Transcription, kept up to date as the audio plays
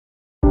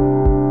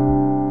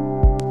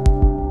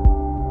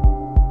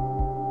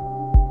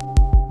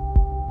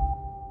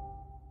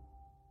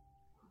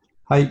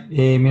はい、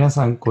皆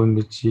さん、こん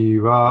にち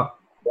は。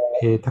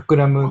タク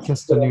ラムキャ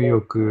ストニュー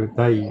ヨーク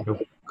第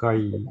6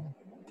回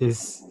で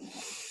す。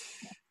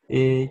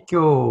今日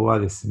は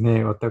です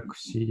ね、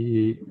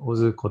私、小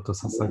津こと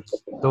佐々木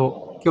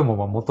と、今日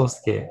も元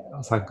助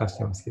参加し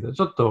てますけど、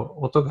ちょっと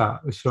音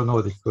が後ろの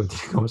方で聞こえて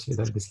るかもしれ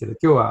ないんですけど、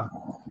今日は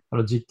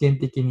実験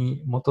的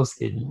に元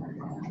助に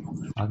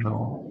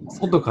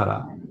外か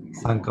ら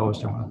参加をし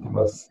てもらって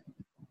ます。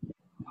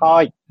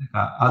はい。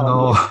なん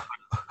かいいです。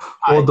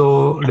報はい。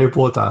道レ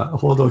ポーター、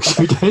報道記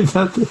者みたいに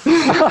なって、現地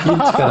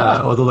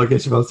からお届け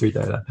しますみ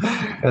たいな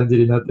感じ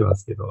になってま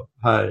すけど、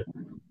はい。で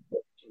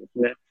す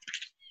ね。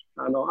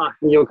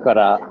ニューヨークか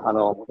ら、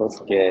元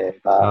助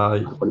が、は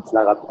い。ここに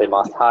繋がってい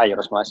ます。はい。よ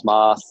ろしくお願いし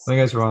ます。お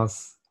願いしま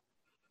す。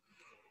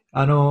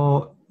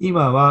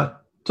今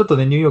は、ちょっと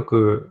ね、ニューヨー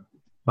ク、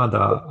ま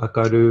だ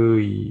明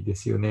るいで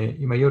すよね。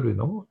今、夜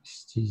の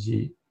7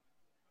時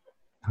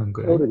半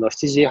ぐらい。夜の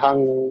7時半う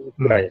ん。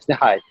ぐらいですね。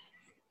はい。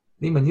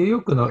で今、ニューヨ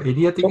ークのエ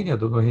リアちょ的には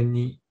どの辺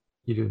に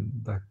いる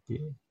んだっ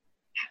け？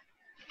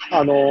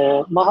マン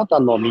ハッタ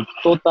ンのミッ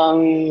ドタウ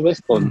ンウエ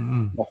スうんトう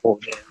ん。の方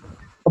で、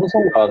ハドソ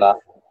ン川が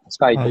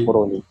近いはい。と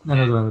ころに、な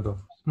るほど、なるほど。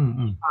うんう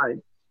ん。はい。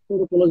ちょう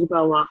どこの時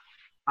間は、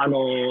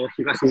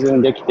日が沈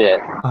んでき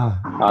て、あ、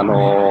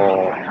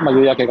ね。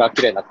夕焼けが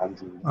綺麗な感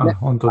じですあ、ね。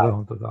本当だ、はい。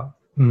本当だ。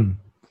うん。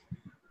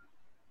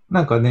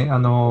なんかね、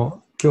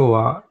今日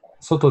は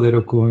外で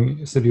録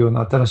音するよう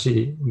な新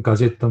しいガ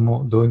ジェット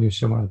も導入し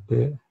てもらっ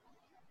て、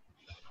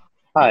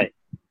はい。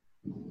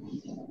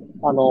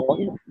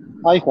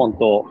iPhone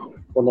と、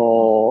こ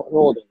の、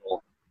ロー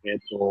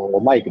ドの、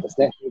マイクです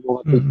ね。融合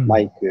がうんうん。ついたマ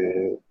イ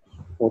ク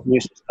を入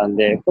手したん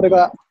で、これ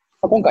が、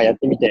今回やっ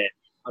てみて、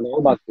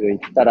うまくいっ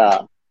た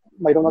ら、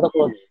いろんなとこ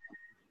ろに、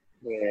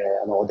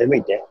出向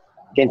いて、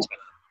現地か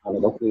ら、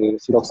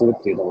収録する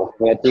っていうのも、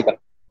やっていいかな、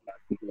っ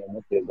ていうふうに思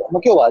ってるんで、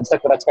今日は自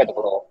宅から近いと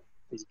ころを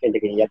実験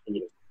的にやって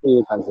みるってい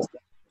う感じです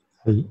ね。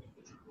はい。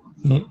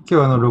今日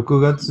は6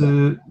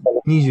月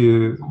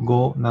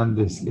25なん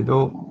ですけ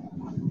ど、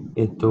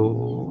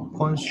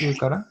今週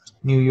から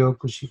ニューヨー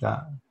ク市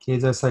が経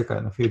済再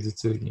開のフェー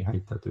ズ2に入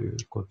ったという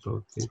こ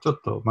とで、ちょ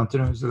っと街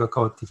の様子が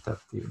変わってきたっ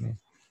ていうね、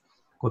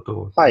こと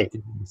をはい。聞いて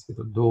るんですけ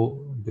ど、ど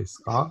うです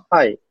か？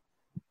はい。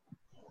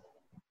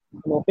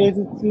フェー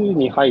ズ2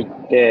に入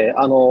って、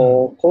うん。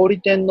小売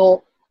店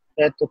の、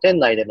店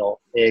内での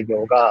営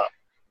業が、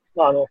キ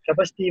ャ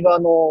パシティは、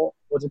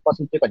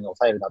50%以下に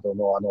抑えるなど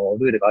の、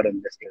ルールがある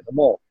んですけれど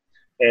も、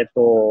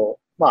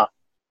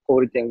小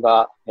売店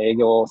が営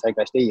業を再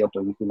開していいよ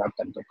というふうになっ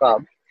たりとか、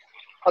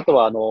あと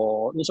は、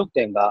飲食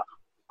店が、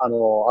ア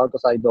ウト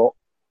サイド、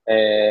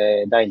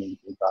ダイニング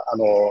というか、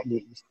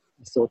椅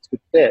子を作っ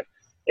て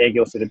営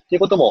業するっていう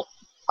ことも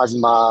始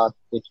まっ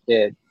てき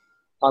て、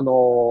あと、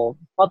オ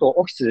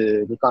フィ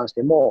スに関し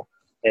ても、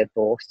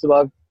オフィス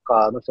ワー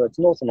カーの人たち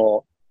の、通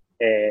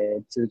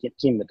勤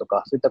勤務と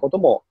か、そういったこと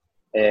も、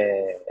キ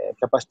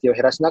ャパシティを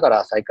減らしなが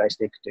ら再開し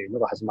ていくというの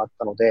が始まっ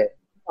たので、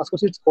少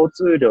しずつ交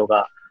通量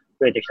が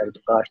増えてきたり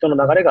とか、人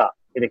の流れが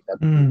出てきたっ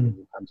ていうん。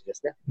う感じで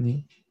すね。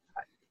ね。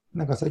はい。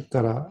なんかさっき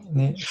から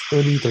ね、スト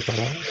リートから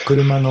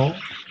車の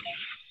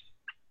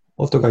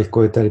音が聞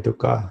こえたりと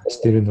かし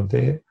てるの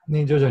で、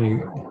ね、徐々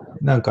に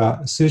なん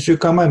か数週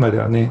間前まで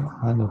はね、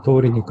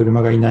通りに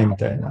車がいないみ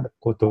たいな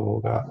こと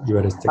が言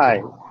われてたけは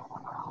い。ど、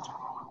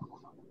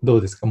ど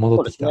うですか？戻っ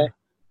そうですね。てき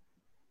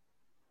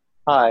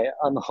た？はい。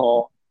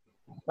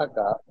なん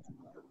か、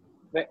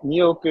ね、ニュ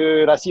ーヨー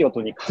クらしい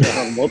音に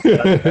戻ってき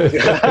たなって感じ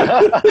が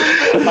あ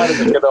るん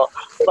ですけど、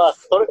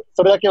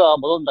それだけは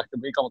戻んなくて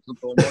もいいかもちょっ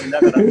と思いな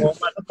がらも、ちょっ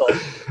と、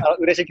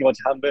嬉しい気持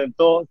ち半分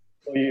と、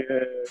そういう、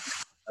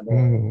う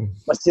ん。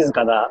静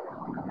かな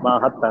マ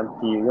ンハッタンっ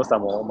ていう良さ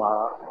も、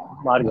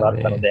あるにはあっ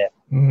たのまあね。で、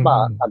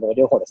うん。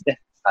両方です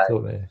ね。はい。そ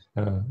うね。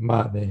うん。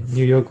まあね、ニ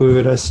ューヨー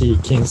クらしい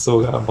喧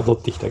騒が戻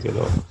ってきたけ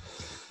ど、ってい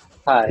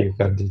はい。う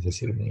感じで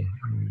すよね。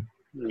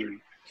う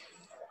ん。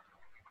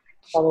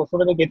そ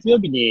れで月曜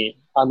日に、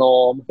フ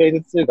ェ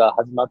ーズ2が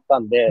始まった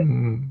んうん。で、う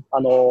ん。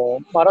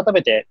改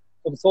めて、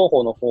ちょっと双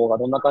方の方が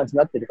どんな感じに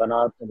なってるか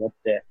なと思っ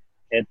て、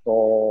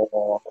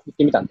行っ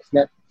てみたんです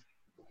ね。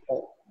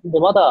で、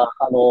まだ、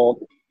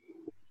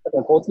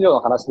交通量の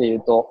話で言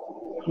うと、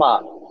ま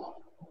あ、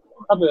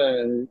多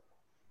分、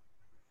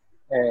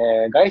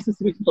外出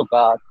する人と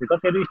か出か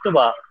ける人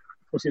は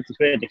少しずつ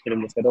増えてきてる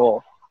んですけ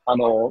ど、ウ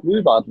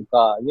ーバーと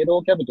かイエロ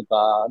ーキャブと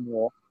か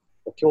の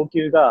供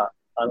給が、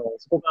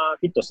そこが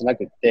フィットしな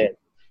くって、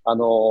まだ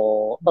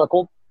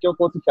公共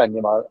交通機関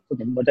にはちょっ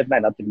と乗りたくな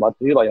いなっていうのもあっ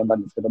て、ウーバー呼んだ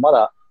んですけど、ま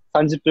だ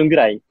30分ぐ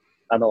らい、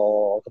か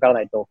から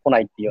ないと来な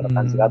いっていうようう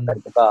な感じがあったん。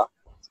りとか、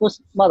少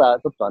し、まだ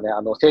ちょっとはね、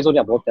正常に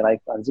は戻ってない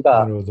感じが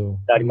なるほど。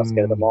ありますけ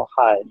れどうん。も、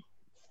はい。で、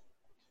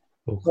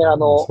そうか。まあ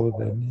そうだ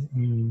よね。う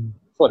ん。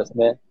そうです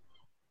ね。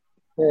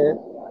で、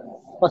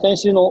先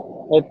週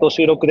の、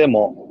収録で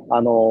も、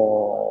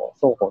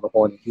双方の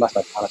方に来まし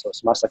たって話を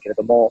しましたけれ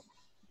ども、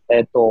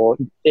行っ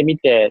てみ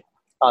て、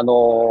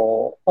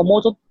も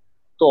うちょっ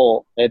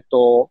と、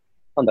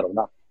なんだろう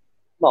な、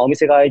お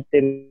店が開いて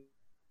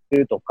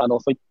るとか、そ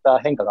ういった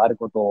変化がある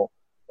こと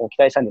を期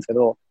待したんですけ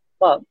ど、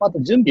まず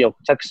準備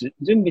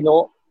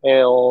の、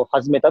を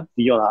始めたっ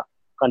ていうような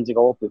感じ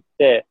が多くっ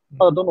て、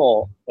ど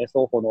の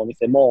双方のお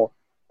店も、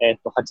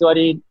8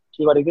割、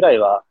9割ぐらい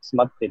は閉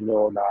まっている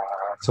ような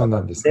そうな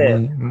んで形で、す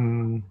ね。う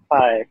ん。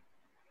はい。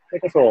そ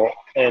れこそ、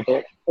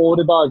オー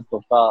ルバーズと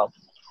か、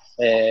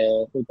そう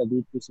いった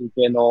D2C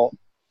系の、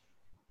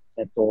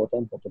店舗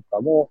とか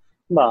も、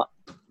まあ、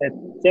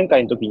前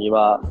回の時に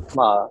は、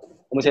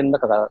お店の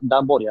中が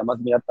段ボール山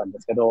積みだったんで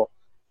すけど、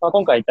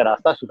今回行ったら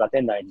スタッフが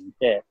店内にい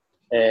て、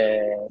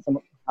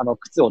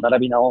靴を並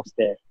び直し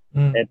て、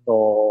うん。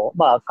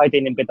開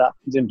店に向けた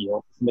準備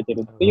を進めてい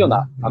るっていうよう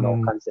な、う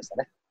ん。感じでした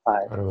ね。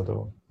はい。なるほ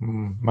ど。う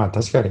ん。まあ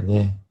確かに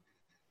ね、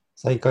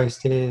再開し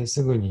て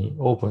すぐに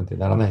オープンって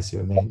ならないです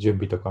よね。準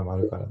備とかもあ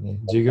るからね。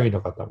従業員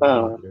の方も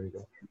ね、うん。いろい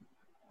ろ。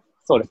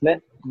そうです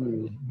ね。うん。う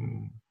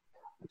ん、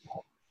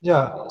じ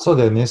ゃあ、そう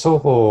だよね。双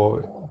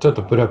方、ちょっ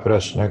とプラプ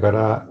ラしなが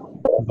ら、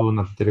どう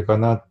なってるか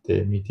なっ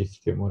て見てき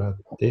てもらっ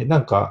て、な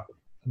んか、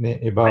ね、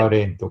エバーはい。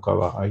レーンとか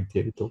は空い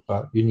てると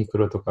か、ユニク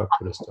ロとかアッ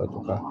プルストアと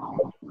か。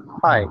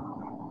うはい。ん。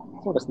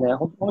そうですね。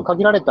本当に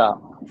限られた、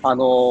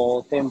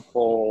店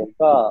舗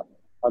が、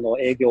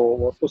営業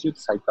を少しず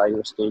つ再開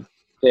をしていっ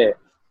て、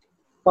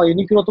ユ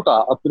ニクロと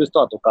かアップルス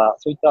トアとか、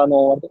そういった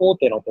割と大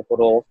手のとこ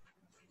ろ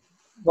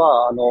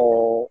は、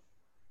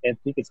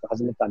いくつか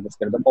始めたんです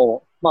けれど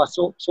も、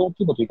小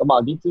規模というか、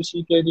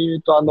D2C 系で言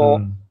うと、う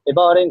ん。エ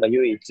バーレーンが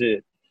唯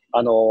一、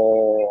あの、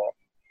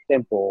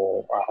店舗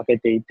を開け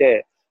てい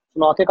て、そ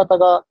の開け方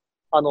が、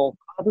カー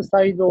ブ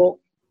サイド、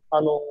ピ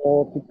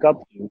ックアッ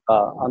プという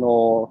か、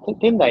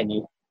店内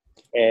に、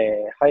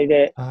入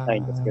れあな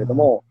いんですけれどあ、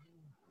も、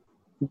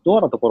ド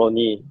アのところ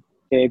に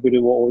テーブ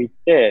ルを置い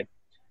て、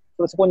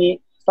そこ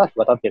にスタッフ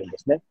が立ってるんで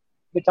すね。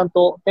で、ちゃん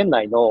と店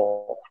内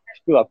の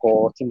服は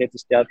こう陳列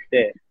してあっ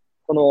て、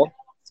この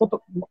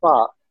外、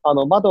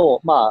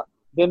窓、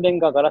全面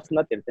がガラスに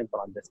なっている店舗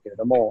なんですけれ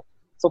ども、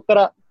そこか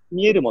ら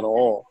見えるもの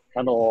を、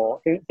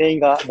店員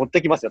が持っ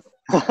てきますよと。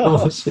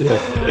面白い。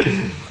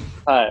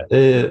はい。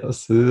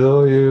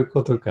そういう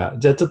ことか。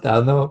じゃあちょっとあ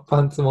の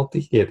パンツ持っ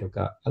てきてと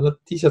か、あの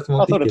T シャツ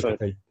持ってそうです、きてと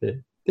そうです。か言っ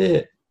て、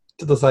で、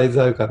ちょっとサイ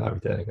ズ合うかなみ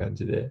たいな感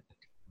じで。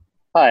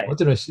はい。も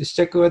ちろん試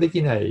着はで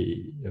きな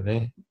いよ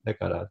ね。だ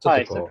から、ちょっ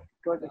はい。とこ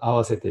う、合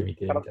わせてみ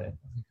てみたいな。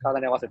体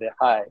に合わせて、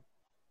はい。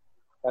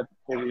やっ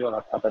てるよう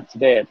な形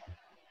で、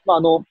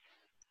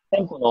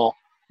店舗の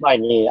前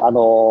に、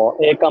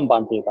A 看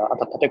板というか、あ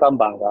と縦看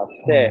板があっ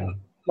て、う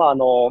ん。まあ、あ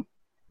の、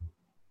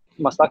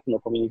スタッフの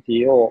コミュニテ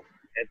ィを、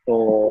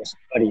し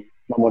っかり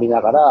守り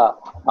ながら、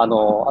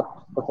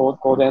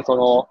当然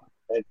COVID-19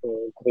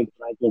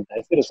 に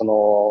対する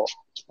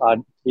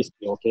リス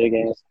クを軽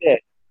減し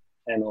て、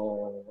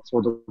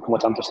消毒も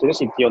ちゃんとしてる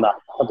しっていうような、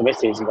ちゃんとメッ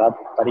セージがあっ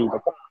たりと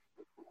か、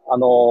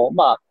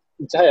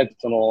いち早く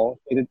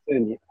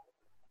L2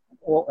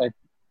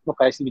 の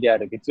開始日であ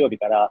る月曜日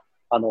から、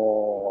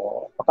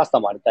カスタ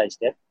マーに対し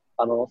て、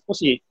少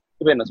し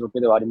不便な状況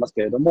ではあります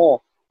けれど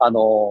も、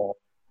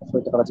そう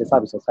いった形でサ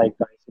ービスを再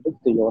開する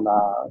っていうような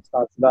ス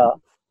タンスが、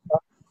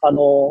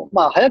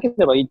早け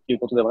ればいいっていう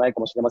ことではないか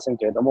もしれません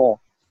けれども、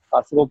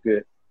すご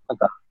く、なん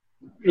か、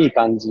いい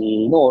感じ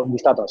のリ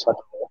スタートの仕方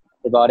を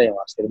エバーレーン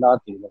はしてるな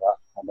っていうのが、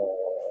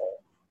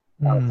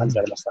感じ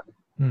うん。られましたね。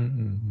うん。う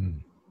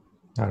ん。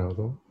なるほ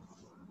ど。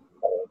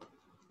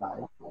は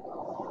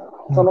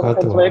い。なんかあ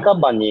とその A は、看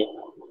板に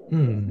う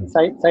ん。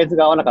サイズ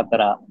が合わなかった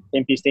ら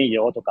返品していい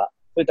よとか、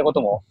そういったこ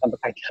ともちゃんと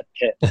書いてあっ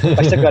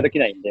て、試着ができ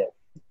ないんで、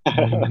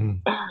うんう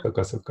ん。そっ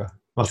かそっか。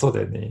まあそう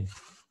だよね。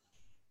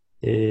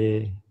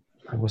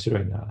面白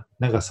いな。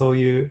なんかそう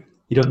いう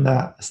いろん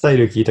なスタイ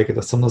ル聞いたけ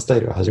ど、そのスタ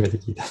イルは初めて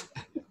聞いた。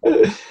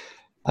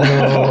あ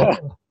の、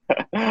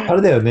あ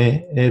れだよ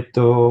ね。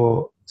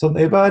その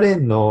エバーレー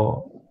ン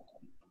の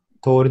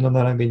通りの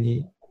並び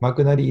に、マ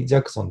クナリー・ジ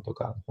ャクソンと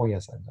か本屋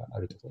さんがあ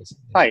るところです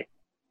よね。はい。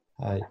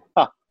はい。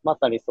ま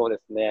さにそうで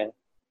すね。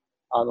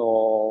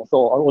お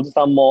じ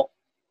さんも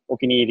お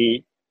気に入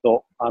り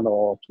と、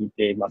聞い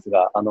ています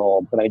が、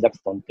ブライ・ジャク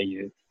ソンって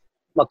いう、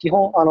基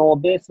本、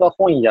ベースは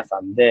本屋さ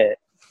んで、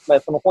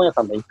その本屋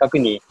さんの一角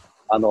に、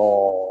カ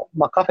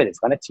フェで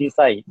すかね、小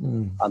さい、う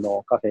ん。カ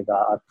フェ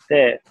があっ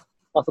て、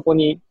そこ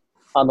に、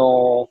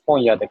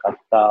本屋で買っ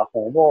た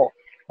本を、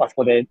そ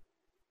こで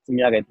積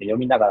み上げて読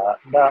みなが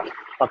ら、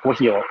コー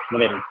ヒーを飲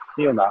めるっ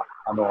ていうような、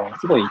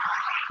すごいいい、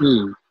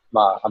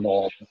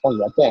本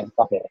屋兼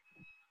カフェで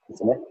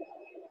すね。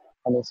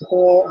そ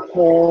こ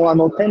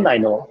も、店内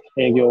の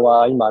営業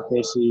は今停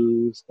止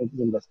してい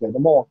るんですけれど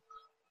も、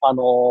あ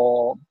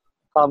の、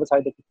カーブサ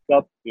イドピックア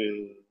ッ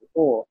プ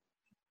を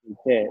見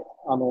て、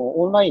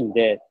オンライン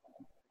で、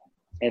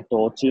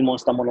注文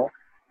したもの、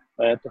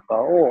とか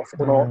を、そあ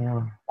この、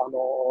あ、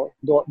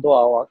ド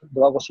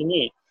ア越し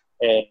に、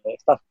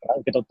スタッフから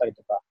受け取ったり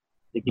とか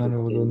できなるっ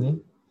ているほどね。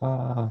う。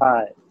ああ。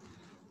はい。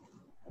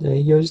じゃあ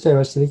営業自体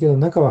はしてるけど、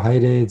中は入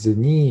れず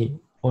に、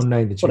オン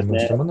ラインで注文したそう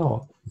ですね。もの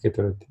を受け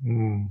取るって。う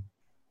ん。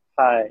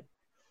はい。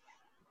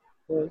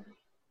で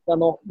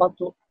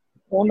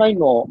オンライン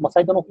の、サ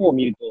イトの方を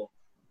見ると、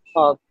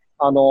ま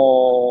あ、あ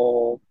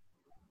の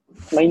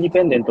インディ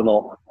ペンデント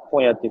の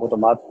本屋っていうこと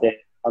もあっ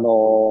て、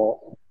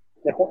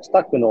で、スタ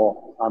ッフ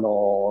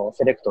の、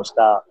セレクトし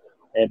た、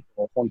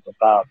本と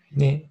か、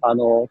ね。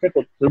結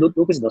構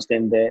独自の視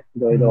点でい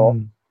ろういろ、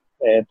ん。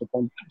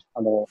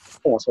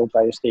本を紹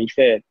介してい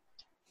て、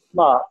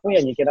まあ、本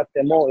屋に行けなく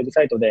ても、ウェブ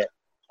サイトで、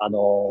そ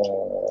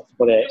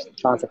こで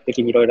探索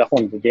的にいろいろな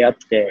本に出会っ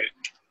て、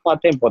まあ、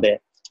店舗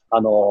で、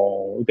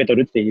受け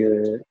取るってい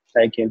う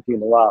体験っていう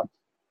のは、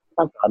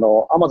なんか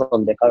アマゾ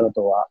ンで買うの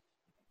とは、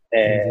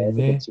全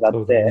然ちょっね。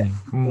と違って、そうだね。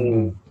うんうう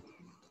ん、ん。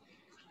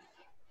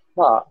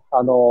ま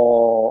あ、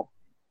そ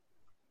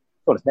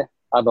うですね。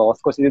少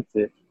しず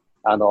つ、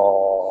ま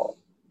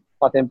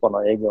あ、店舗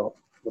の営業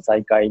の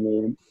再開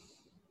に、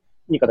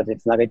いい形で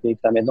つなげてい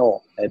くため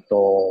の、ファ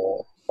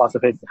ースト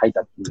フェーズに入っ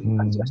たっていうう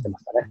感じがしてん。ま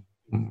したね。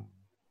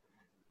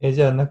うん。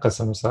じゃあなんか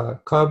そのさ、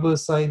カーブ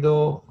サイ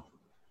ド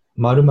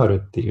〇〇っ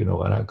ていうの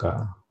がなん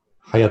か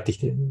流行ってき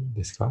てるん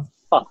ですか？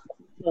あ、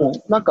も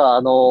う、なん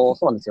か、そ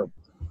うなんですよ。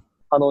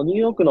ニュー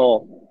ヨーク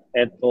の、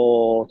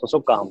図書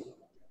館、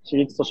私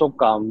立図書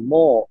館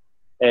も、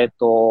カ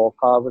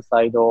ーブ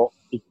サイド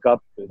ピックアッ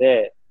プ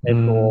で、う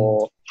ん。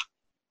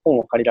本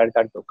を借りられ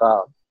たりと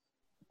か、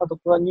あと、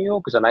これはニューヨ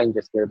ークじゃないん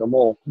ですけれど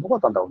も、どこだ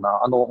ったんだろう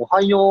な、オ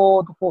ハイ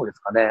オの方です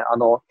かね、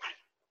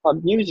まあ、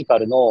ミュージカ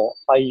ルの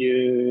俳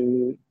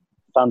優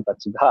さんた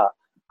ちが、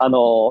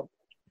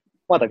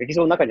まだ劇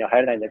場の中には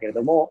入れないんだけれ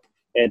ども、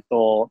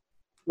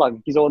まあ、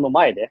劇場の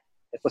前で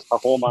少しパ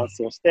フォーマン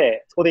スをし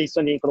て、そこで一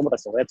緒に子供た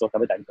ちとおやつを食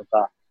べたりと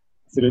か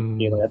すうるっ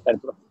ていうのをやっん。たり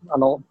とか、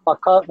まあ、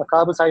カ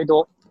ーブサイ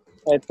ド、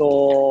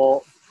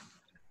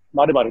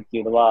〇〇って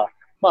いうのは、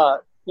ま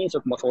あ、飲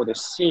食もそうで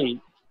すし、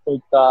そうい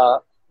っ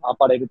たア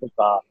パレルと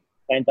か、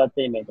エンター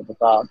テインメントと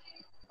か、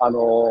あ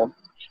の、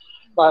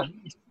まあ、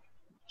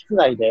室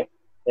内で、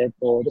で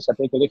しか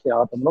提供できてな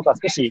かったものが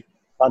少し、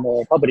パ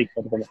ブリック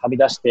のところにはみ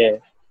出し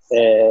て、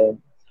えー、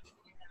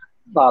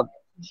まあ、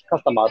カ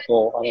スタマー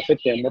と接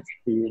点を持つっ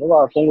ていうの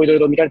は、今後いろい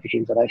ろ見られてく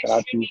るんじゃないかな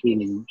っていうふう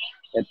に、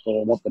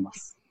思ってま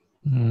す。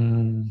う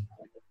ん。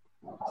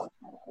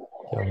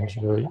いや、面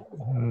白い。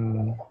う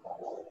ん。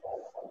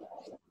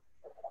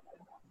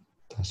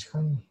確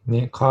かに。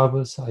ね、カー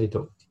ブサイ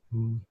ド。う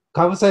ん、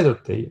カーブサイド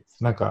って、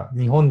なんか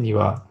日本に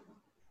は、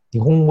日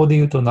本語で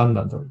言うと何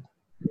なんだろう。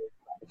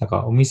なん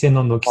かお店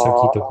の軒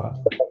先とあか、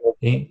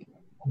え、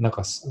なん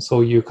かそ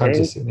ういう感じ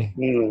でえすよね。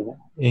うん、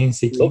縁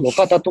石。路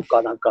肩と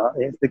かなんか、う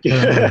んうん。路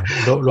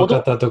歩道、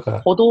肩と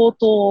か、歩道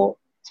と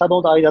車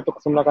道の間と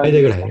かそんな感じ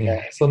間ぐですかね。らい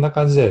ね。そんな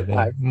感じだよね。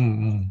はい。う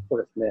んそ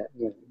うですね。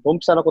うん。ドン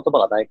ピシャな言葉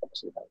がないかも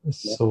しれないでうん。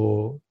すね。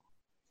そ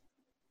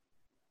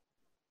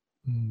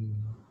う。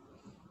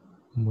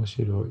うん、面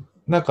白い。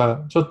なん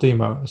か、ちょっと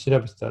今調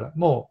べてたら、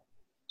も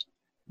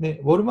う、ね、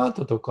ウォルマー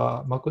トと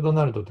かマクド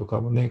ナルドと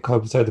かもね、カー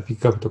ブサイドピッ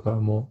クアップとか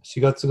も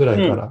4月ぐら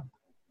いうん。から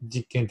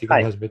実験的に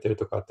はい。始めてる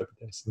とかあったみ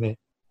たいですね。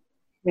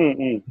うんうん。う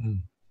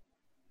ん。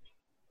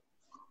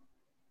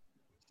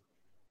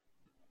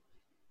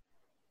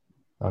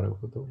なる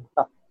ほど。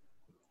あ、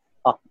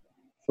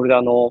それで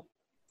そ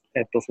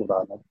う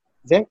だ、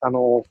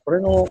これ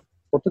の、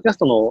ポッドキャス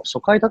トの初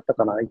回だった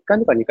かな、1回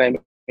目か2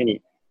回目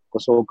にご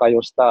紹介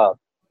をした、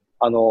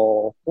フ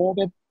ォー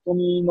ゲット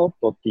ミーノッ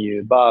トってい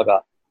うバー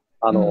が、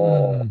あうんうんう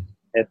の、ん。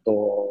えっ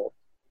と、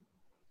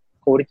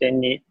小売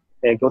店に、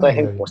業態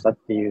はいはい。変更したっ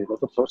ていうのを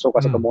ちょっと紹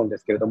介したとうん。思うんで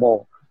すけれど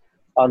も、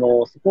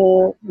そ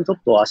こにちょ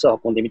っと足を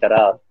運んでみた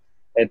ら、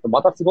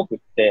またすごくっ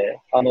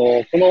て、こ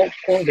の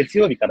月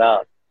曜日か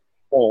ら、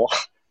もう、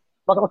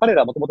まあ、彼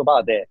らはもともと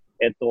バーで、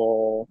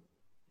そ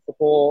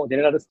こ、ジェ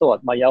ネラルストア、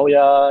まあ、八百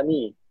屋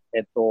に、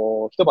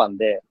一晩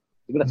で、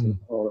自分たちうん。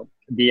の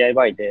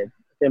DIY で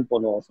店舗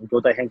のその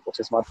業態変更し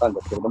てしまったん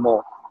ですけれども、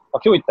まあ、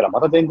今日行ったら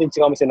また全然違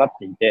うお店になっ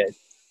ていて、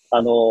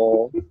あ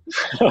の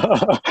だ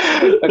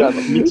から道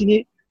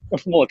に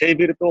もうテー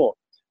ブルと、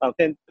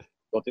テン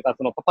トというか、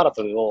そのパラ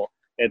ソルを、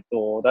出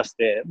し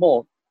て、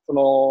もう、そ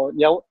の、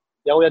八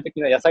百屋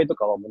的な野菜と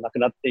かはもうなく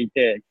なってい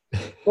て、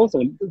どうす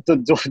る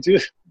状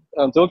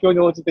況に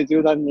応じて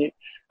柔軟に、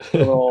そ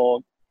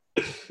の、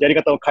やり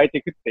方を変えて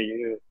いくって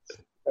いう、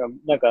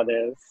なんかね、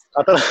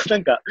な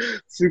んか、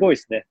すごい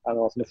ですね。そ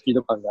のスピー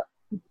ド感が。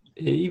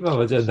今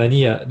はじゃあ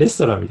何や、レス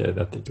トランみたいに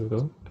なってるってこ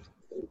と？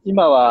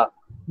今は、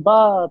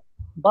バ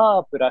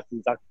ープラス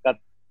雑貨っ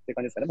て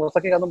感じですかね。もうお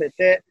酒が飲め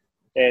て、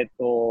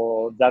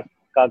雑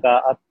貨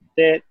があっ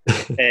て、っ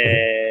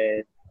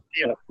て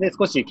いうような、で、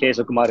少し軽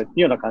食もあるっていう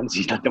ような感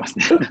じになってます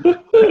ね。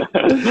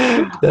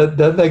だん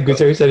だんぐ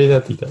ちゃぐちゃにな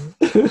ってきた。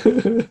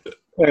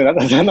なん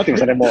なってきまし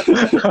たね、もう。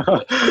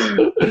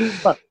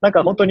まあ、なん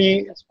か本当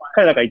に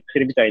彼らが言って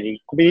るみたい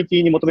に、コミュニテ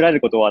ィに求められ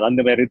ることは何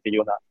でもやるっていう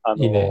ような、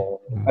いいね。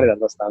うん。彼ら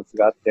のスタンス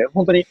があって、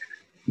本当に、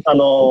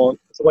そ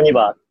こに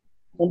は、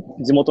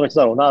地元の人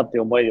だろうなって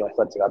思えるような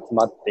人たちが集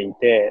まってい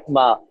て、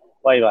まあ、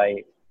ワイワ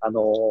イ、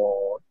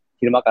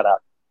昼間から、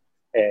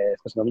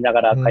少し飲みな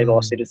がら会話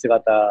をしていうん。る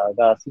姿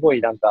が、すご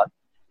いなんか、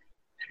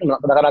な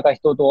かなか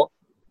人と、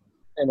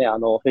ね、フ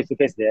ェイス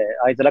フェイスで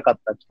会いづらかっ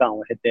た期間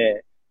を経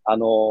て、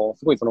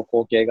すごいその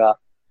光景が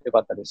良か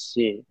ったです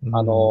し、うん。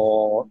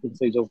そ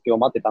ういう状況を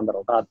待ってたんだ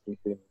ろうなっていう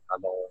ふうに、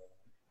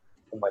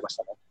思いまし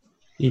たね。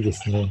いいで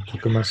すね。た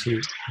くましい。う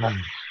ん。は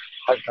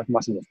い、たく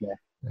ましいですね。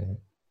ね。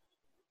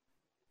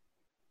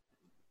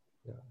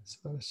いや、素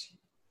晴らしい。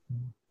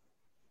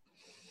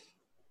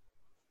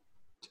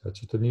じゃあ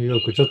ちょっとニューヨ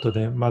ーク、ちょっと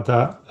ね、ま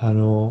た、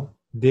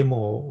デ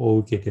モを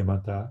受けてま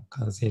た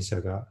感染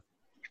者が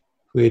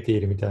増えてい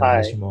るみたいなはい。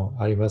話も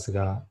あります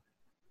が、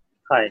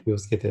はい。気を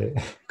つけて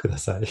くだ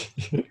さい。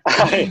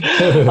はい。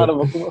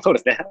僕もそうで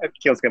すね。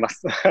気をつけま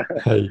す。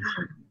はい。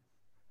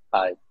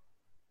はい。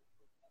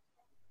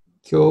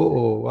今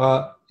日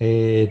は、ニ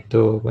ュ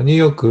ー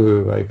ヨー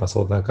クは今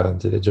そんな感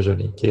じで徐々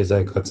に経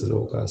済活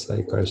動が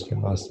再開して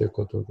ますという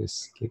ことで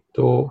すけ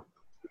ど、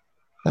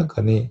なん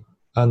かね、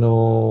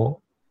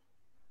こ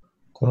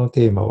の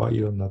テーマはい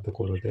ろんなと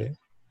ころで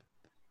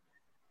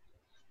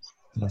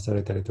話さ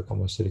れたりとか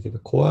もしてるけど、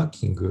コワー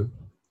キング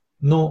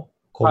の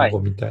はい。今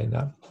後みたい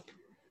なうん。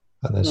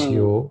話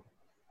を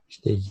し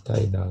ていきた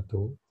いな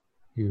と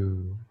い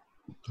う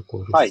とこ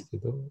ろではい。すけ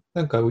ど、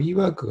なんか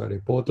WeWork がレ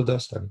ポート出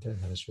したみたい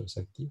な話を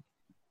さっき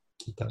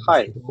聞いたんで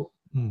はい。すけど、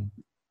うん。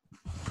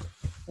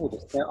そうで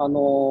すね。w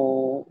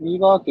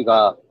ワーク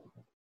が、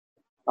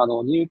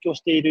入居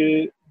してい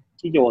る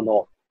企業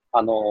の、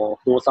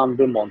不動産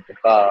部門と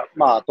か、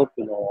まあ、トッ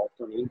プの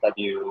人にインタ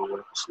ビューを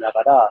しな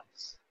がら、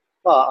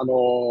まあ、新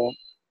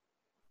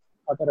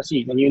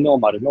しいニューノー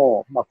マル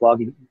の、まあ、コワ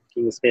ーキ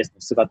ングスペース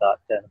の姿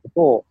みたいなこ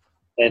とを、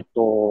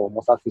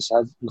模索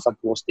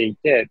をしてい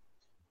て、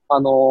あ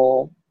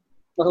の、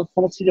こ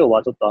の資料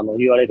はちょっと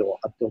URL を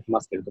貼っておき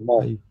ますけれども、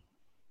はい。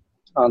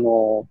あ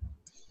の、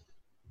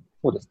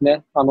そうです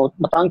ね。まあ、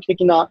短期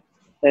的な、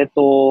解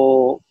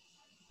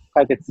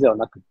決では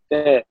なく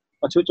て、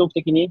まあ、中長期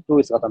的にどう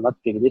いう姿になっ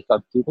ているべきか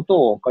というこ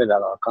とを彼ら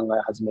が考え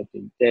始めて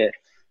いて、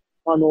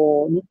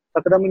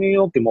タクダムニュー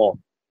ヨークも、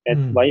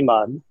まあ、うん。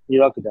今、ニュー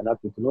ヨークではな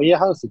く、ノイエ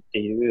ハウスって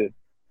いう、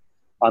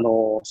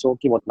小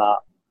規模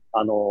な、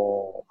ハ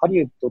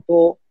リウッド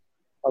と、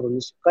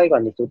西海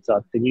岸に一つあ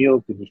って、ニューヨ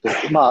ークに一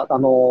つ、まあ、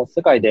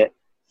世界で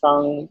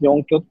3、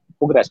4拠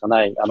個ぐらいしか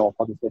ない、パ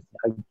ブスペースに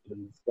入ってる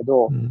んですけ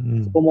ど、う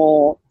んうそこん。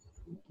も、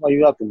まあ、ニュ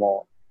ーヨーク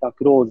も、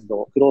クロ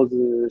ー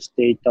ズし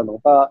ていたの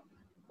が、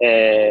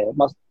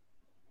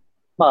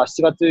まあ、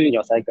7月に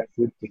は再開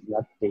するっていうふうに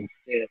なってい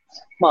て、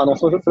まあ、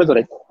それぞ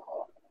れ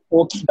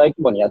大規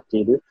模にやって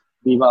いる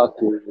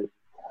WeWork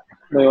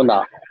のよう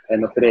な、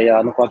プレイ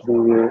ヤーのコワーキ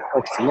ングオフ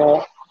ィスの、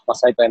まあ、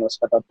再開の仕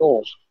方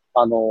と、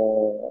まあ、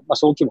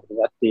小規模で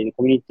やっている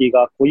コミュニティ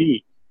が濃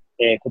い、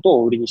こと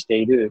を売りにして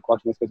いるコワ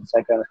ーキングスペースの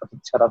再開の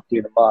仕方ってい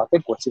うのは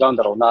結構違うん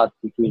だろうなっ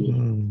ていうふううに、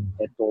ん。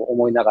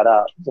思いなが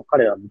ら、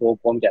彼らの動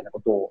向みたいな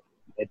ことを、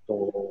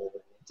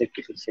チェッ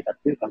クしてたっ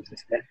ていう感じで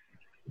すね。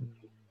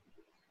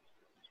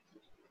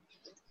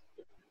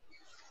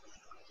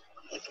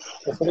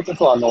それこ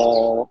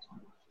そ、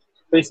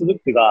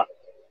Facebook が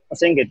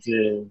先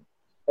月、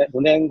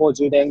5年後、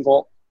10年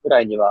後ぐ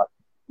らいには、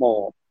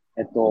も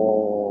う、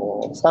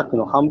スタッフ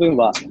の半分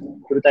は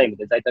フルタイム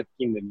で在宅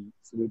勤務に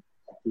する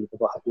っていうこ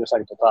とを発表した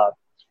りとか、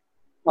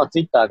まあ、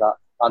Twitter が、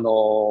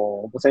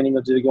5000人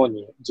の従業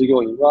員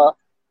は、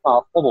ま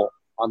あ、ほぼ、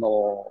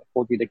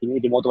恒久的に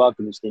リモートワー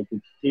クにしていくっ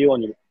ていうよう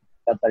に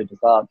やったりと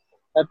か、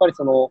やっぱり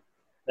その、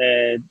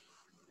えー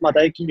まあ、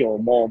大企業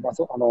も、まあ、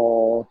中規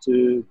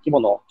模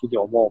の企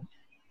業も、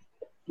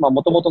まあ、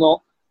もともと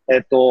の、ヘ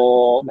ッ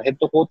ド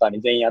クォーターに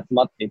全員集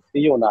まっていって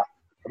いうような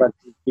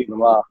形っていうの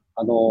は、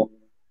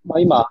まあ、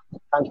今、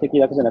短期的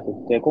だけじゃなく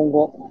て、今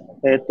後、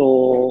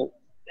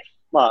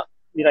まあ、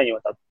未来に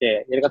わたっ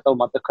てやり方を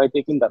全く変えて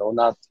いくんだろう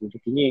なっていうと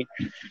きに、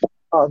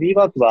まあ、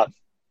WeWork は、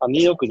ニ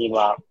ューヨークに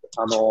は、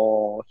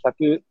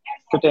100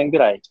拠点ぐ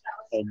らい、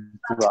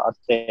実はあっ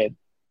て、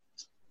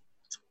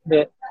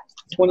で、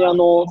そこに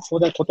当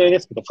然固定デ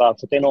スクとか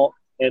固定の、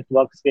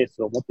ワークスペー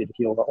スを持っている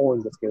企業が多い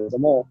んですけれど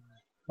も、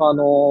まあ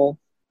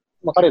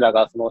まあ、彼ら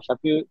がその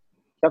100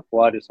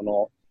個あるそ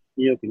の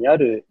ニューヨークにあ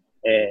る、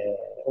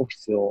オフィ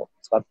スを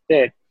使っ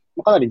て、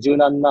かなり柔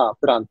軟な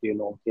プランっていう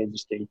のを提示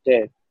してい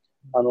て、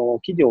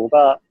企業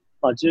が、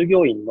まあ、従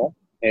業員の、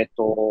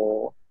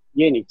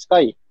家に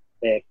近い、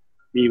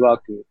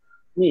WeWork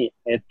に、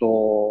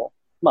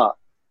まあ、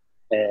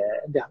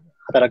で、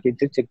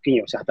チェックイ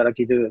ンをして働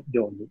ける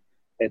ように、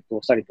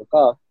したりと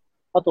か、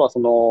あとはそ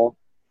の、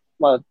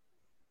まあ、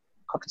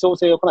拡張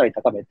性をかなり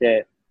高め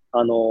て、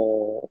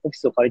オフィ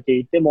スを借りて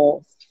いて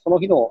も、その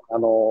日の、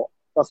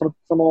まあ、そ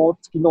の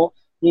月の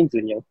人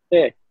数によっ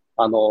て、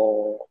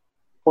コ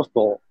ス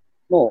ト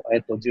の、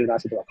柔軟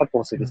性とか確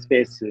保するス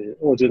ペース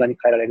を柔軟に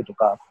変えられると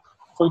か、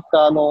そういっ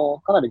た、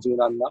かなり柔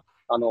軟な、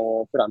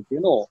プランってい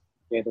うのを、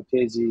提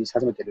示し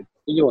始めているっ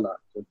ていうような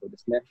状況で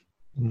すね。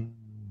うん。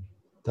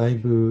だい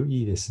ぶ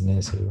いいです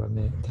ね、それは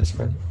ね。確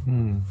かに。う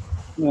ん。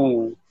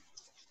うん。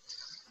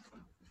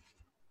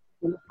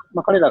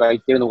まあ、彼らが言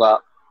っているの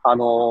が、ま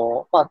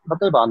あ、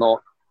例えば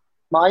ま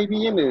あ、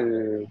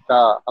IBM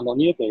が、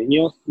ニューヨークのユニ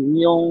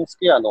オンス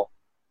クエアの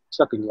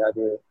近くにあ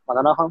る、ま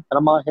あ、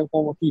7万平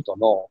方フィート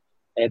の、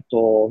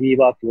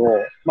WeWork を、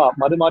まあ、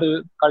丸々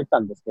借りた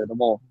んですけれど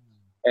も、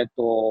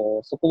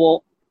そ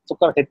こ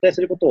から撤退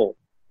することを、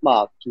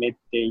まあ、決め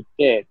てい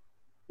て、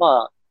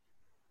まあ、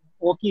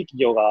大きい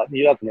企業が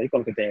WeWork の1個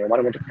の拠点を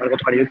丸ごと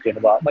借りるってい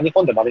うのは、まあ、日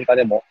本でもアメリカ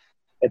でも、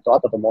あ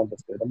ったと思うんで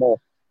すけれども、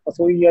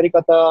そういうやり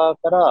方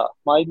から、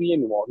まあ、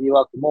IBM も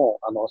WeWork も、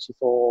思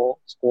考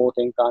を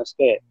転換し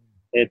て、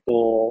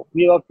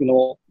WeWork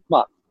の、ま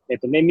あ、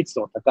綿密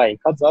度の高い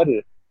数あ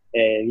る、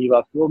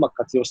WeWork をうまく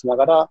活用しな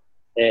がら、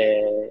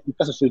一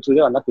箇所集中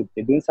ではなく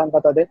て分散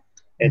型で、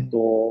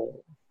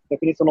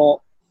逆にそ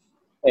の、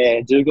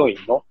従業員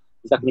の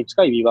自宅に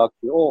近い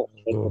WeWork を、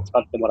使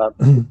ってもらう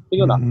という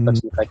ような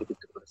形に変えていく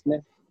ということです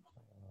ね。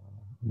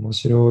面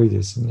白い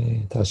です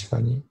ね。確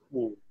かに。う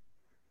ん。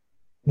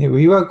ね、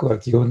WeWork は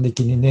基本的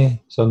に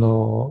ね、ニュー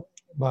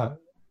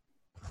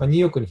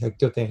ヨークに100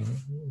拠点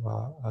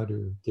はあ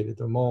るけれ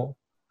ども、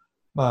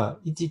まあ、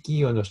一企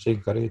業の視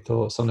点から言う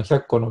と、その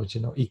100個のう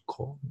ちの1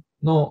個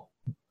の、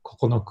こ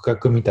この区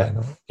画みたい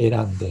のを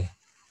選んで、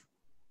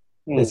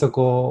で、そ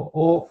こ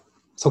を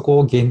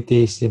限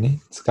定してね、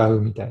使う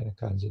みたいな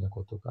感じの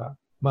ことが、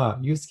まあ、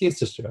ユースケー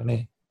スとしては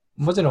ね、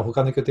もちろん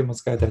他の拠点も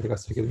使えたりとか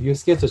するけど、ユー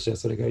スケースとしては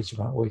それが一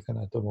番多いか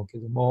なと思うけ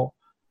ども、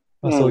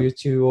まあ、そういう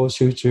中央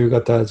集中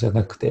型じゃ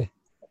なくて、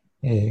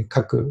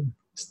各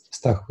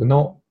スタッフ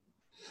の、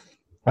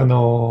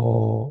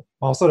お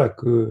そら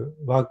く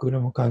ワークル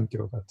ーム環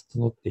境が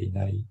整ってい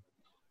ない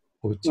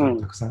お家も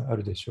たくさんあ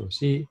るでしょう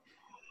し、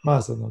ま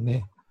あその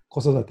ね、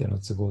子育ての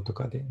都合と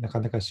かでなか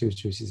なか集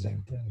中しづらい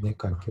みたいなね、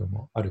環境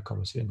もあるか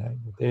もしれない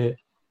ので、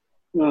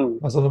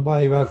まあ、その場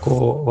合は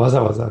わ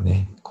ざわざ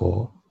ね、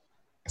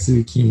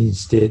通勤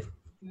して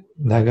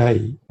長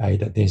い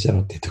間電車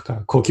乗ってと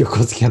か、公共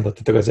交通機関乗っ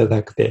てとかじゃ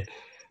なくて、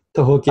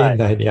徒歩圏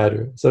内にあ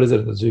る、それぞ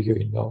れの従業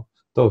員の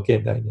徒歩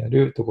圏内にあ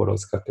るところを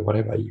使ってもら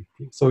えばいいっ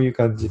ていう、そういう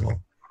感じの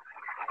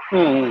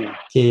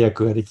契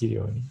約ができる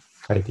ように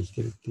変えてき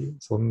てるっていう、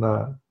そん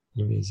な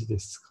イメージで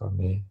すか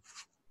ね。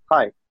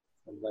はい。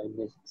そんなイ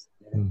メージです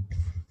ね。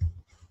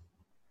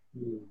そ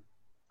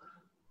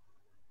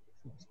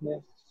うです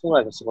ね。将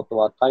来の仕事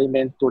は対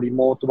面とリ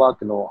モートワー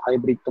クのハイ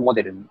ブリッドモ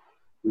デルに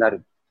な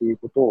るっていう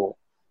ことを、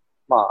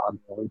まあ、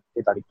言っ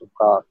てたりと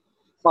か、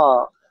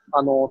ま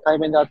あ、対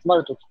面で集ま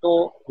るとき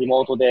と、リ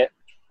モートで、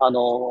ま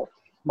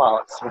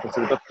あ、仕事す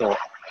るときと、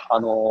ハ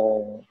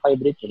イ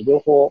ブリッドで両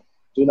方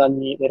柔軟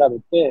に選べ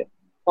て、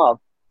まあ、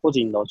個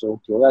人の状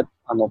況や、プ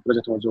ロジ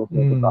ェクトの状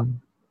況とか、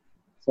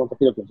その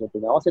時々の状況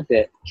に合わせ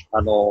て、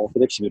フ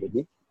レキシブル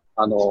に、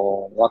ワ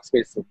ークスペ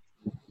ースって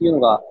いうの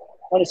が、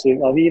ある種、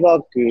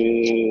WeWork って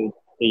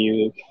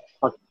いう、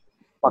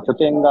拠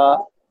点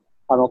が、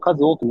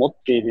数多く持っ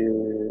てい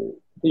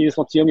るっていう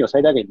その強みを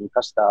最大限に生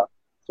かした、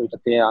そういった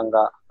提案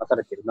がなさ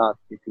れているなっ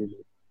ていうふうに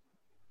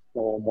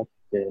思っ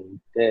てい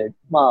て、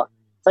まあ、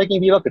最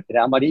近 WeWork ってね、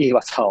あんまりいい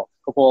噂を、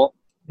ここ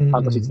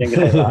半年1年ぐ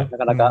らいは、な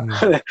かなか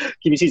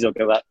厳しい状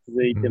況が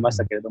続いてまし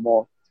たけれど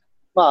も、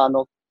まあ、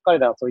彼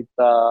らはそういっ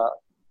た、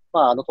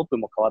まあ、トップ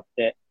も変わっ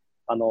て、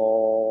現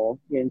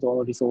状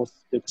のリソー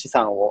スというか資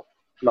産を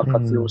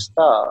活用し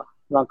た、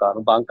なんか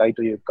挽回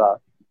という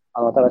か、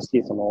新し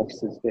いそのオフィス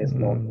スペース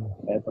の、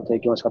提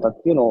供の仕方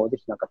っていうのをぜ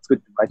ひなんか作っ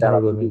てもらいたいな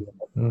というふうに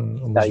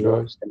期待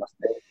をしてます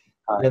ね。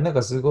いや、なん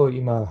かすごい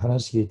今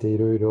話聞いてい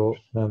ろいろ、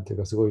なんていう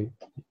かすごい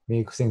メ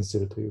イクセンスす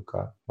るという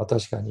か、まあ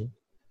確かに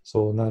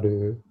そうな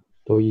る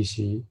といい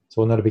し、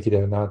そうなるべきだ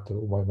よなと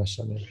思いまし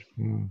たね。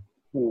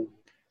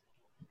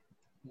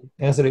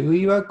それ、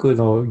WeWork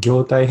の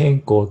業態変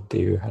更って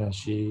いう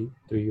話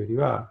というより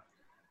は、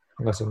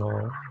なんかその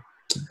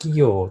企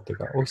業っていう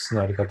かオフィス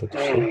のあり方と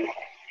して、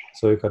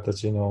そういう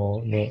形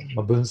のね、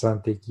まあ、分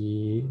散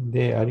的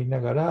であり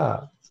なが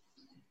ら、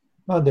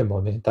まあで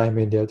もね、対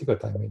面でやるときは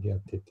対面でやっ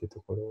てっていう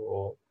ところ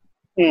を、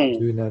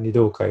柔軟に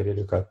どう変えれ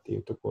るかってい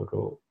うとこ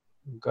ろ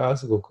が、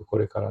すごくこ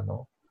れから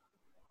の、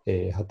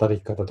働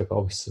き方とか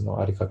オフィスの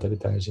あり方で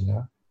大事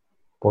な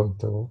ポイン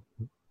ト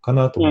か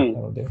なと思った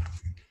ので、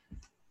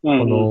こ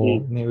の、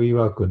ね、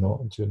WeWork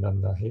の柔軟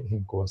な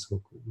変更はすご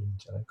くいいん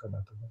じゃないか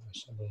なと思いま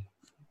したね。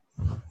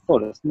そ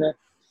うですね。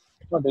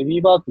なので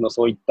WeWork の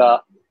そういっ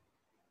た、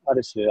あ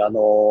る種、なんてい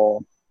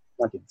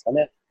うんですか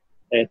ね、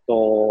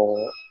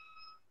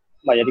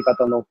まあ、やり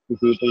方の工夫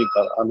という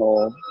か、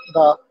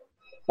まあ、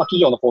企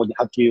業の方に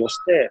波及をし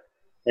て、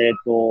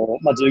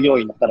まあ、従業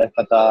員の働き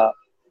方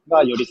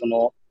がよりそ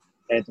の、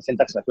選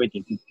択肢が増えて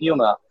いくっていうよう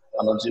な、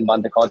順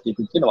番で変わってい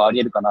くっていうのはあり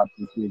得るかなと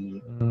いうふうに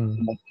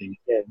思ってい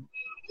て、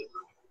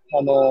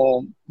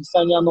実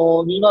際に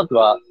WeWork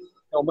は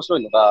面白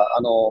いのが、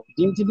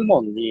人事部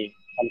門に、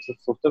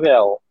ソフトウェ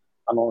アを、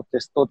テ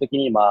スト的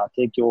に今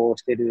提供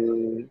してい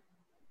る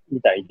み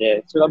たい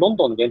で、それがロン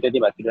ドンの限定で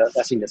今やってるら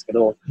しいんですけ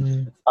ど、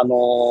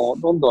ロ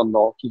ンドン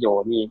の企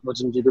業の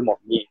人事部門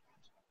に、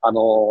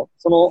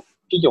その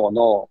企業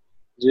の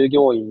従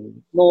業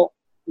員の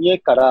家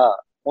か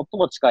ら最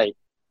も近い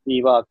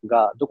WeWork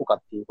がどこか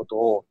っていうこと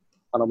を、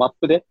マッ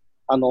プで、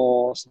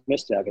示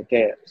してあげ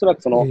て、おそら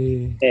くその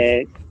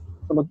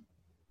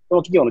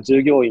企業の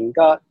従業員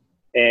が、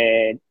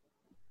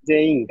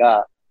全員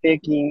が平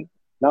均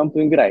何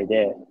分ぐらい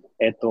で、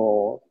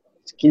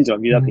近所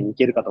のWeWorkに行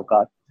けるかと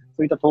か、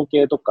そういった統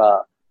計と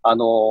か、ま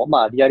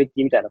あ、リアリ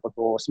ティみたいなこ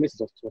とを示す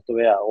ソフトウ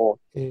ェアを、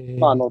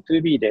まあ、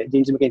2B で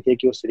人事向けに提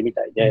供してるみ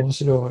たいで、面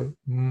白い。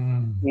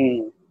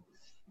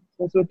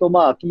そうすると、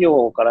まあ、企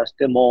業からし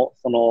ても、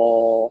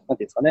なん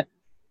ていうんですかね。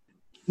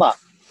まあ、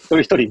一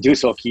人一人住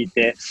所を聞い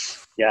て、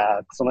い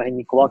やー、その辺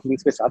にコワーキング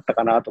スペースあった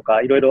かなと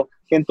か、いろいろ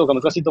検討が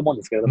難しいと思うん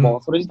ですけれど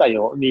も、それ自体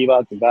を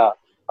WeWork が、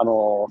そ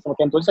の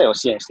検討自体を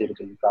支援している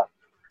というか、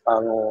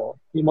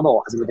いうもの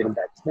を始めてるみ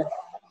たいで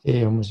す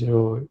ね。面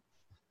白い。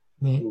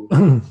ね。う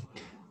ん、ち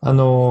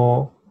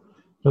ょ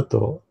っ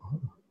と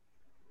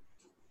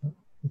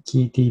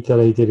聞いていた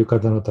だいている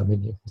方のため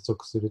に補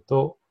足する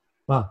と、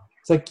まあ、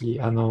さっき、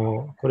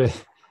これ、ね、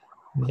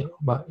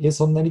まあ、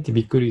そんなにって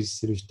びっくり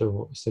し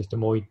た人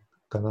も多い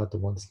かなと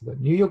思うんですけど、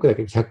ニューヨークだ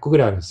けで100個ぐ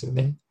らいあるんですよ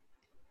ね。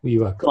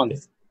WeWork って。そうなんで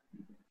す。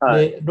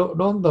はい。で、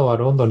ロンドンは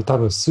ロンドンに多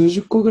分数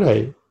十個ぐら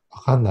い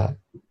わかんない、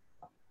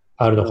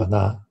あるのうん、か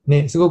な。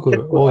ね、すご結く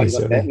多いん構ありま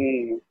すね。ですよ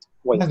ね。うん。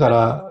多いですね。だか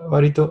ら、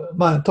割と、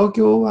まあ、東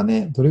京は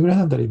ね、どれぐらい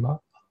なんだろう、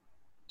今。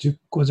10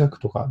個弱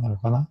とかなの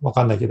かなわ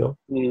かんないけど。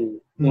うん。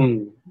うん。う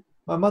ん。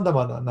まあ、まだ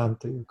まだなん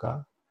という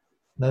か、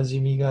馴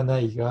染みがな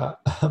いが、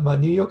まあ、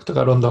ニューヨークと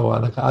かロンドンは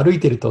なんか歩い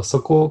てると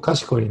そこをか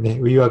しこにね、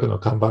WeWork の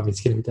看板見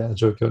つけるみたいな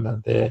状況な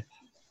んで、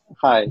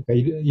はい。なんか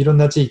いろん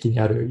な地域に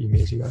あるイメ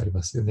ージがあり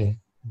ますよね。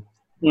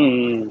う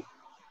ん。うん。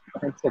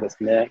そうで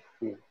すね。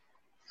うん、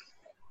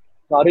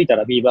まあ、歩いた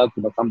ら B バー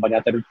クの看板に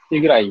当たるってい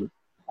うぐらい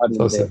ある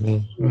そうんで、ですよ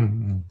ね。うん。うんう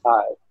ん。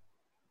はい。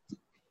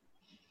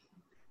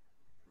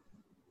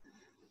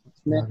で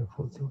すね。なる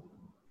ほど。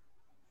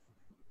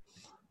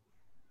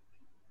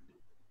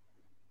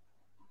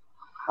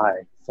は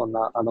い。そん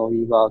な、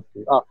We Work。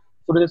あ、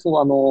それでそ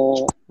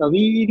う、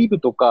We Live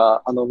と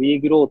か、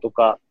We Grow と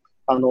か、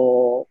あ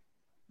の、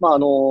まあ、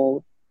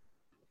ホ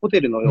テ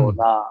ルのうん。よう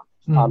な、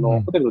うんう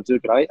ん。ホテルと住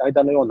居の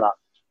間のような、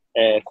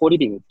コーリ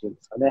ビングっていうん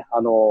ですかね、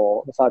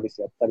サービ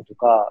スやったりと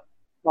か、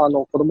まあ、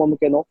子供向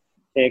けの、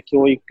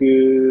教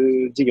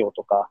育事業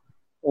とか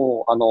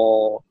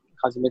を、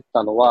始め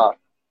たのは、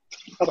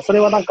なんかそれ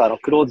はなんか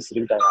クローズす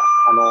るみたいな、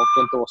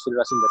検討をしてる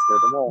らしいんですけれ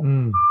ども、う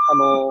ん。あ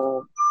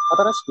の、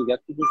新しく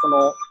逆に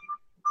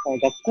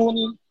学校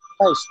に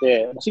対し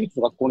て、私立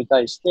の学校に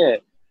対し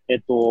て、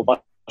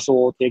場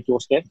所を提供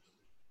して、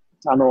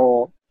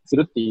す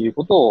るっていう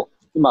ことを、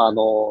今、ニ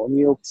ュー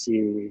ヨーク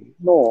市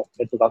の、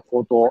学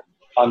校と、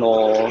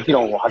議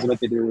論を始め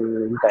て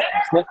るみたいな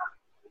んですね。やっ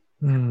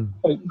うん。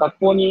ぱり学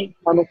校に、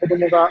子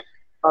供が、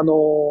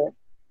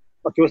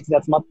教室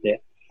に集まっ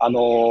て、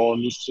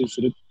密集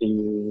するって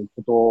いう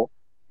こ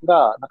と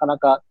が、なかな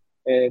か、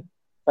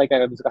再開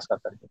が難しか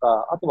ったりと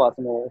か、あとは、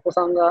お子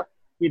さんが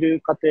い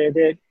る家庭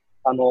で、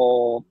あ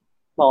の、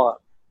まあ、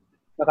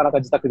なかなか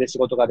自宅で仕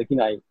事ができ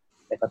ない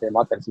家庭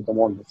もあったりすると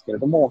思うんですけれ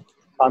ども、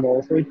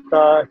そういっ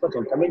た人たち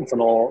のために、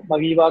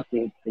WeWork っ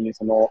ていう、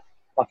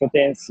拠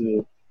点数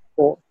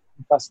を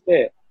生かし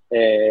て、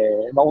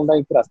オンラ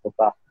インクラスと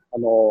か、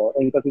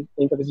遠隔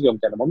授業み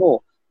たいなもの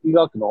を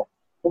WeWork の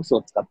オフィス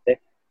を使っ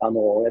て、や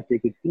って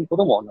いくっていうこ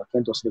とも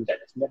検討してるみたい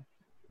ですね。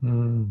う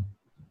ん。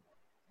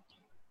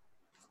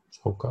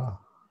そう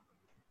か。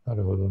な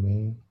るほど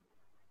ね。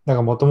なん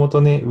かもとも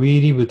とね、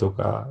WeLive と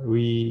か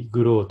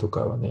WeGrow と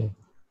かはね、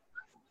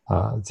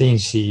前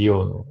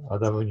CEO のア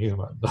ダム・ニュー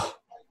マンの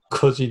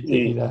個人うん。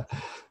的な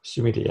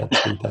趣味でやっ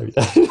ていたみ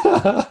たい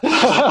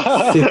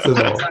な施設の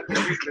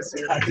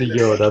事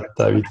業だっ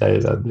たみたい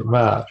なんで、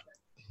まあ、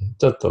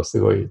ちょっとす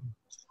ごい、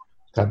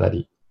かな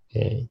り、キ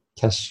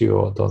ャッシュ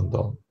をどんど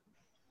ん、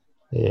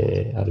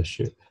ある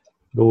種、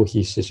浪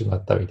費してしま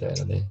ったみたい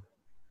なね、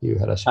いう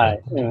話もはい。あ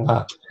ったんで、うん。ま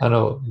あ、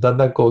だん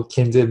だんこう、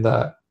健全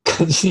な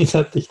感じに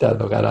なってきた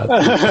のかなって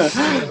いう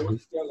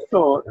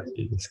そう、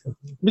話ですかね。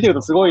見てる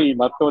とすごい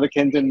真っ当で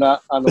健全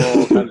な、感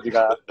じ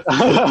が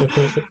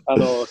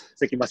し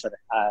てきましたね。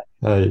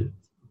はい。はい、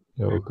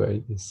了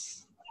解で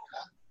す。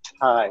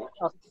はい。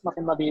まあ、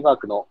そんな B ワー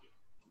クの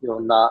いろ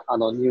んな、ニ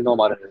ューノー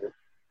マル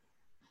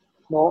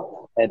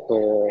の、ワ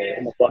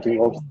ーキン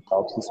グオフィスとか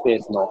オフィススペ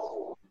ースの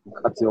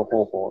活用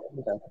方法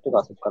みたいなこと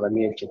がそこから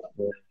見えてきて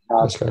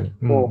な確かに。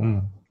うんと、う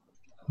ん。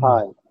うん。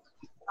はい。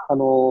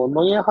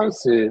ノイエンハウ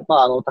ス、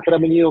まあ、タクラ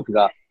ムニューヨーク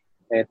が、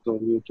入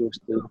居し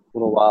ているとこ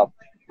ろは、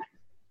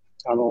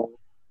こ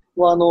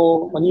こは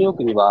まあ、ニューヨー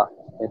クには、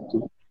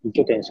2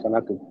拠点しか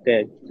なくっ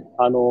て、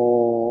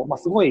まあ、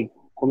すごい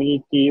コミュ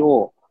ニティ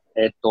を、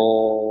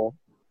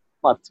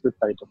まあ、作っ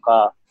たりと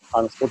か、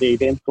そこでイ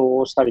ベント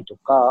をしたりと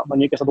か、まあ、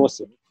入居者同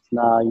士をつ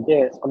ない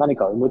で、そこ何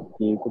かを生むっ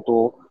ていうこ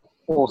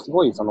とを、す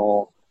ごい、ま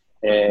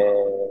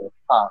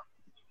あ、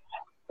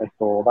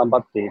頑張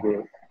ってい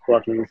るコワ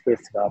ーキングスペー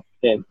スがあっ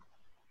て、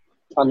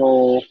まあ、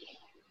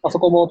そ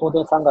こも当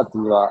然3月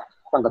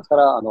か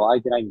ら空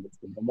いてないんです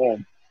けれども、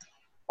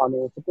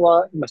そこ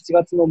は今7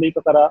月の6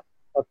日から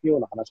開くよう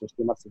な話をし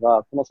ています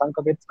が、この3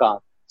ヶ月間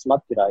閉ま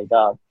っている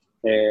間、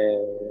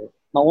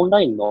まあ、オン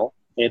ラインの、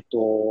イ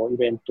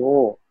ベント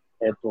を、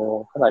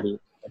かなり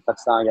たく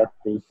さんやっ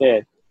ていて、例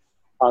え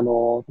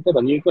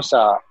ば入居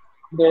者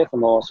でそ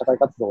の社会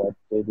活動をやっ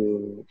てい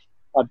る、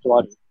ある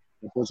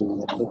個人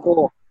の人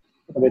と、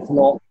別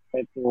の、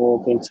建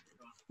築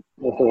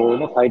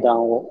の対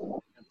談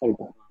をやったり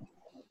とか、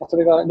そ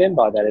れがメン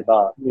バーであれ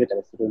ば見れた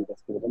りするんで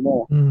すけれど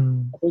も、う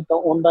ん。そういった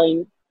オンライ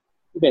ン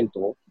イベント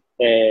を、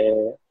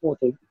もう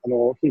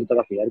頻度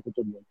高くやるこ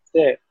とによっ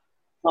て、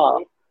まあ、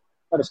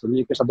ある種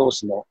入居者同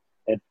士の、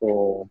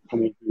コミ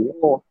ュニティ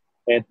を、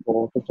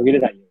途切れ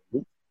ないよう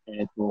に、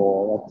やって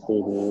い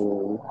る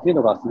っていう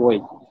のがすご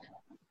い、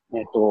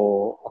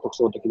特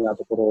徴的な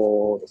と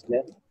ころです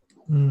ね。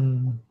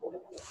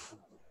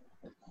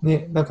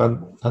ね、なんか、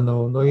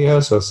ノイハ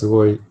ウスはす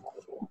ごい、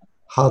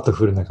ハート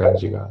フルな感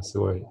じがす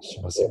ごい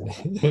しますよね。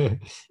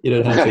いろ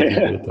いろ話を聞い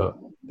てると、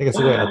なんか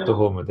すごいアット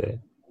ホーム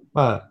で、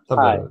まあ、多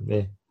分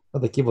ね、ま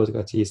だ規模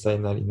が小さい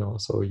なりの、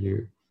そうい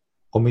う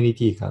コミュニ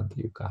ティ感と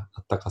いうか、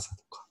あったかさ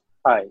とか、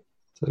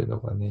そういうの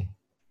がね、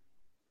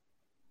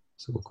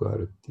すごくあ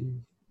るってい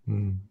う。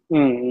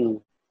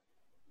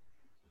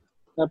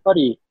やっぱ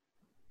り、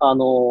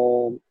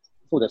そ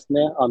うです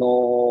ね、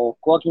コ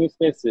ワーキングス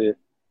ペース、ニ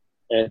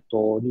ュ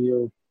ー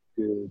ヨー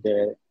ク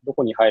でど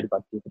こに入るか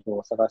っていうこと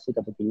を探してい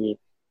たときに、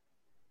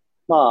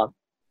ま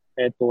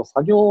あ、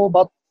作業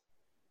場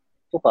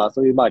とか、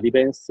そういう利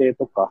便性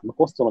とか、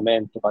コストの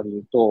面とかで言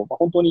うと、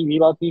本当に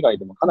WeWork 以外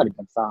でもかなり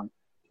たくさん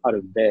あ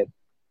るんで、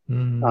か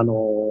な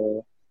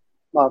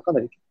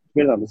り決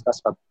めるのは難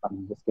しかった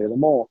んですけれど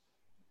も、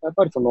やっ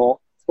ぱりそ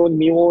こに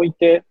身を置い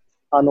て、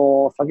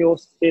作業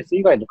スペース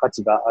以外の価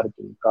値がある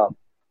というか、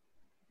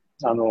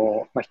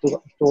人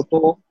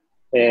と、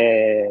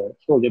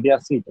人を呼びや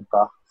すいと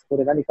か、そこ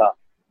で何か、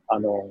ネ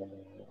ット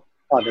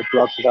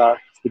ワークが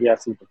作りや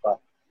すいとか、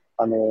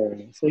そ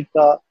ういっ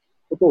た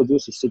ことを重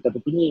視していたと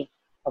きに、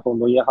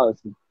ノイヤーハウス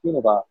っていう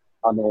のが、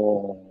圧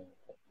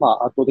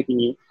倒的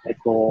に、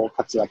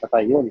価値が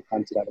高いように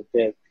感じられ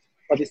て、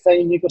実際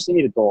に入居して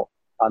みると、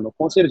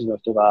コンシェルジュの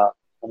人が、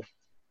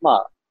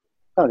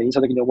かなり印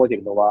象的に覚えてい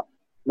るのは、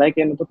内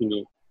見の時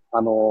に、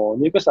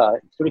入居者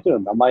一人一人の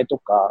名前と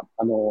か、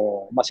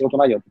仕事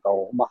内容とか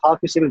を、把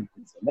握してるんで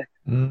すよね。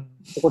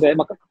そこで、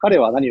彼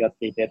は何をやっ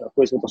ていて、こ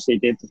ういう仕事をしてい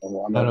て、とか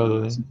も、なるほ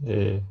どね。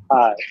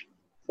はい。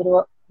それ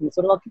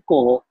は結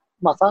構、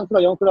3クラ、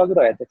4クラぐ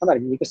らいやって、かな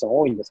り入居者が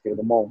多いんですけれ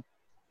ども、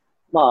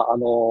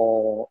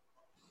そ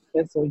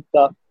ういっ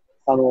た、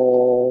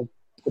こ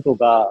と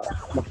が、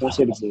コン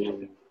シェルジ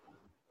ュ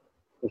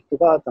の人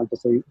がちゃんと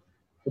そういう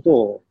こと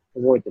を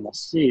覚えてま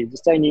すし、実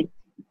際に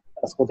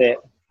そこで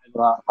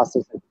発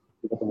生する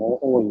ということ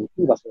も多い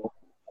場所だ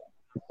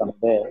ったの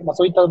で、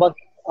そういったノイ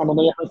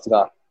ヤーハウス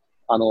が、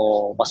場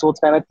所を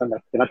使えないってな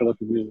った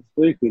時に、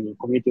どういうふうに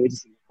コミュニティを維持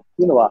するかっ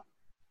ていうのは、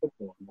結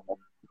構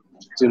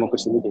注目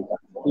して見ていたと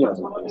いうような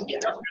状況です。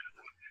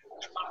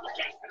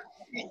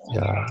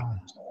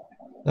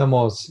いや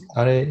もう、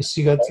あれ、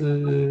7月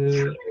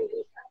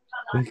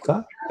6日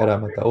から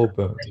またオー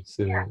プン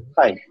するで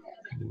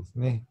す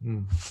ね。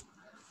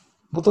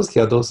元月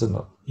はどうする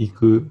の？行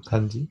く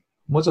感じ？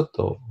もうちょっ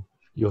と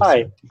様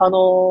子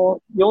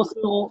様子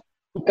を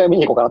一回見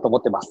に行こうかなと思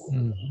ってます。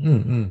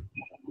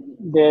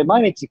で、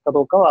毎日行くか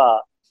どうか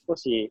は少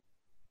し、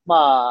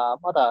ま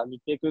だ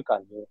日程空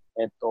間に、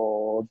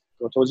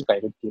長時間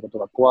いるっていうこと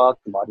が怖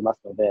くもあります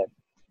ので、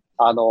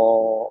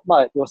様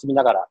子見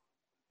ながら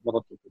戻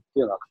っていくっていう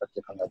ような形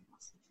で考えていま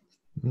す。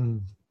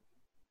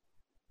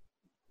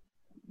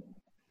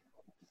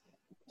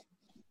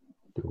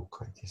了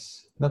解で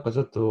す。なんかち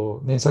ょっ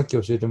とね、さっき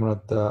教えてもら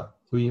った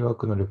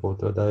WeWork のレポー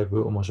トはだい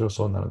ぶ面白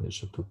そうなので、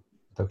ちょっと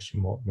私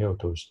も目を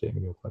通して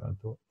みようかな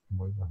と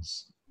思いま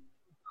す。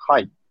は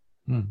い。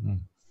ポッ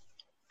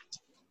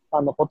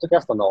ドキ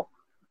ャストの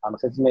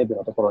説明文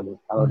のところに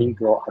リン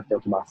クを貼って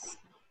おきます。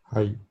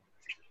はい。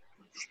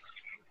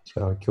じ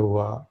ゃあ今日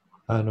は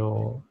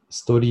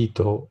ストリー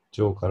ト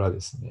上からで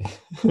すね。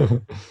も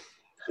う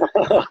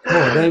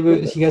だい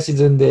ぶ日が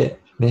沈んで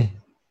ね、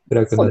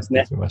暗くなっ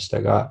てきまし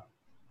たが、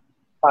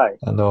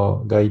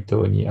街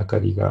灯に明か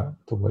りが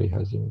灯り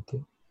始めて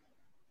ま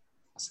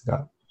す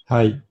が、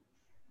はい。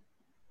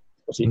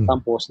少し散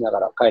歩をしな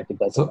がら帰ってみ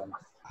たいと思いま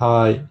す。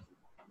はい。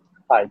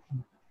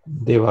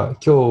では、今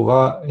日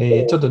は、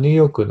ちょっとニュー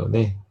ヨークの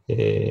ね、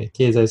経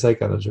済再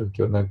開の状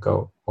況なんか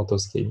を元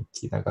付けに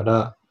聞きなが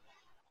ら、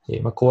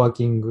コワー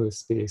キング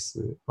スペー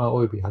ス、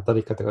および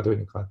働き方がどういう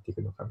ふうに変わってい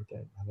くのかみたい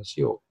な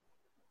話を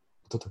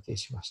お届け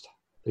しました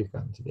という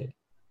感じで。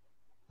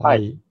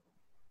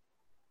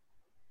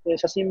で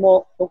写真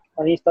も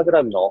インスタグ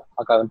ラムの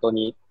アカウント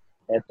に、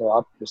ア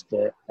ップし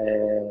て、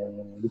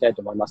みたい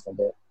と思いますの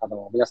で、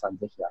皆さん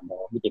ぜひ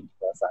見てみて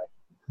ください。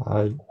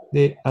はい。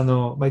で、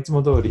いつ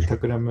も通りタ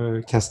クラ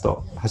ムキャス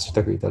ト、ハッシュ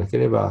タグいただけ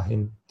れば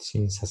返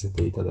信させ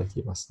ていただ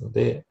きますの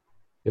で、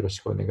よろ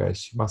しくお願い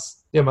しま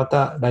す。ではま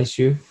た来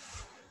週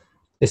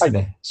です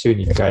ね、週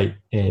に1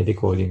回、レ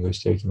コーディング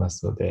しておきま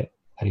すので、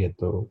ありが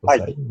とうござ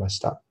いまし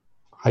た。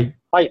はい、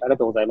ありが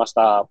とうございまし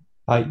た。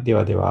はい、で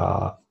はで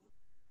は。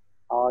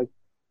はい。